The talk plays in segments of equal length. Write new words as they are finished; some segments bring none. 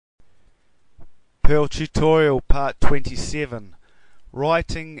Perl tutorial part 27,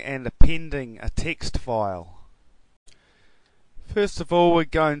 writing and appending a text file. First of all, we're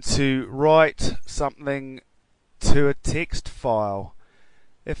going to write something to a text file.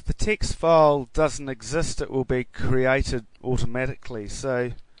 If the text file doesn't exist, it will be created automatically.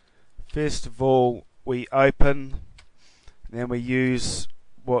 So first of all, we open, and then we use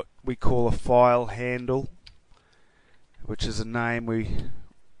what we call a file handle, which is a name we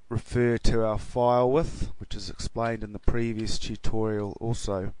refer to our file with, which is explained in the previous tutorial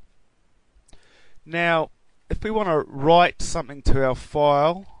also. Now, if we want to write something to our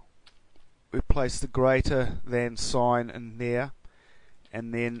file, we place the greater than sign in there,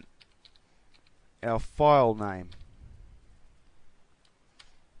 and then our file name.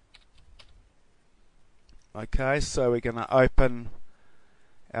 Okay, so we're going to open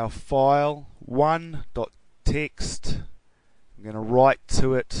our file 1.txt. I'm going to write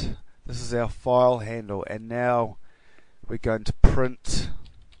to it. This is our file handle, and now we're going to print.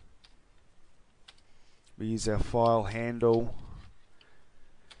 We use our file handle.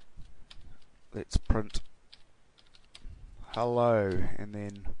 Let's print hello, and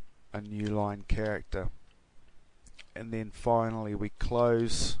then a new line character, and then finally we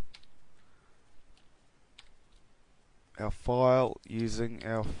close our file using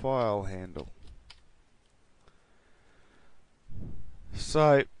our file handle.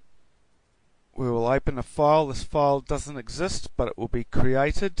 So we will open a file. This file doesn't exist, but it will be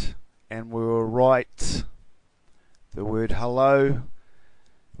created, and we will write the word hello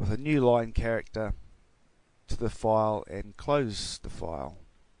with a new line character to the file and close the file.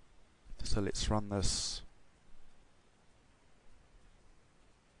 So let's run this.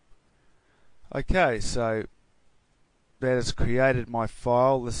 Okay, so that has created my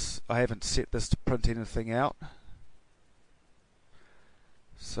file. I haven't set this to print anything out.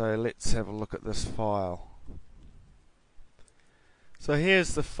 So let's have a look at this file. So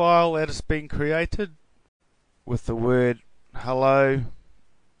here's the file that has been created with the word hello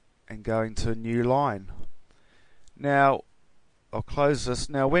and going to a new line. Now I'll close this.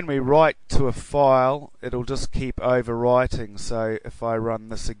 Now when we write to a file, it'll just keep overwriting. So if I run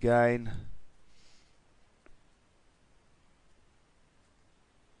this again,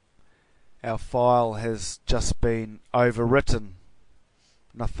 our file has just been overwritten.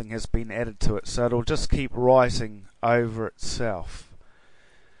 Nothing has been added to it, so it'll just keep writing over itself.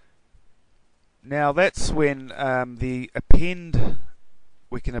 Now that's when the append,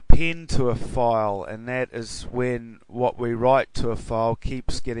 we can append to a file, and that is when what we write to a file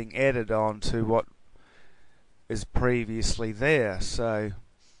keeps getting added on to what is previously there. So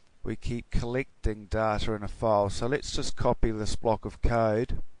we keep collecting data in a file. So let's just copy this block of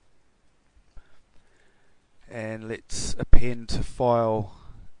code and let's append to file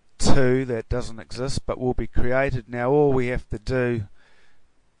 2 that doesn't exist but will be created. Now all we have to do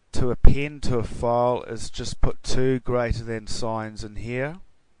to append to a file is just put 2 greater than signs in here,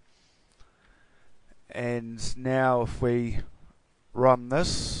 and now if we run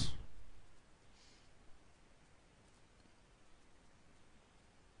this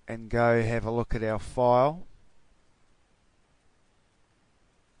and go have a look at our file,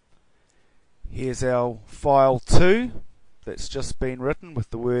 here's our file 2 that's just been written with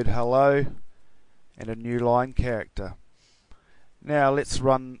the word hello and a new line character. Now let's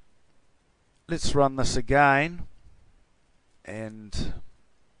run this again and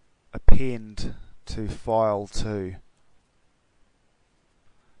append to file 2.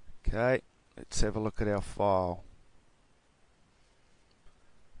 Okay, let's have a look at our file.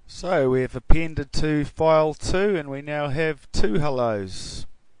 So we have appended to file 2, and we now have 2 hellos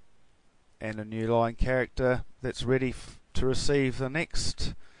and a new line character that's ready to receive the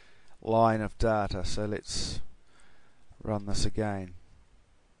next line of data. So let's run this again.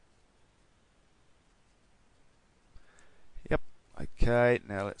 Yep, okay,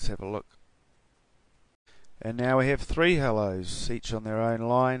 now let's have a look. And now we have 3 hellos, each on their own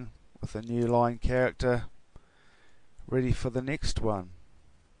line with a new line character ready for the next one.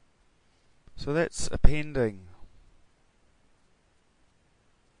 So that's appending.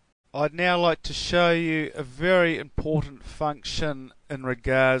 I'd now like to show you a very important function in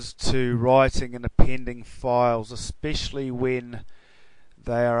regards to writing and appending files, especially when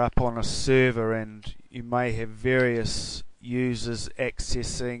they are up on a server and you may have various users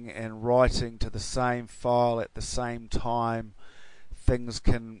accessing and writing to the same file at the same time. Things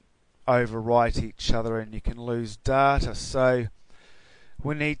can overwrite each other and you can lose data. So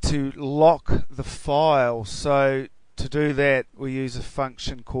we need to lock the file. So to do that, we use a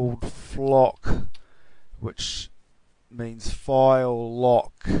function called flock, which means file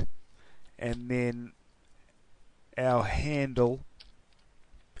lock, and then our handle,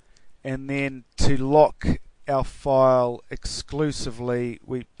 and then to lock our file exclusively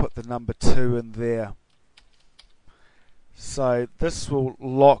we put the number 2 in there. So this will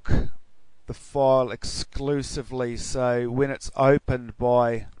lock the file exclusively, so when it's opened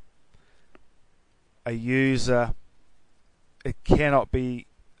by a user it cannot be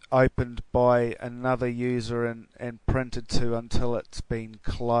opened by another user and printed to until it's been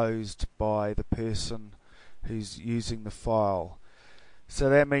closed by the person who's using the file. So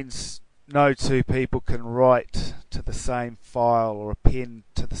that means no two people can write to the same file or append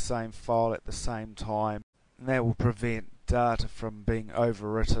to the same file at the same time, and that will prevent data from being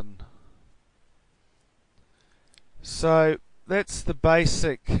overwritten. So that's the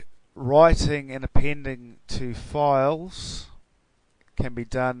basic writing and appending to files. Can be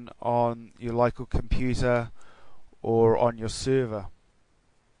done on your local computer or on your server.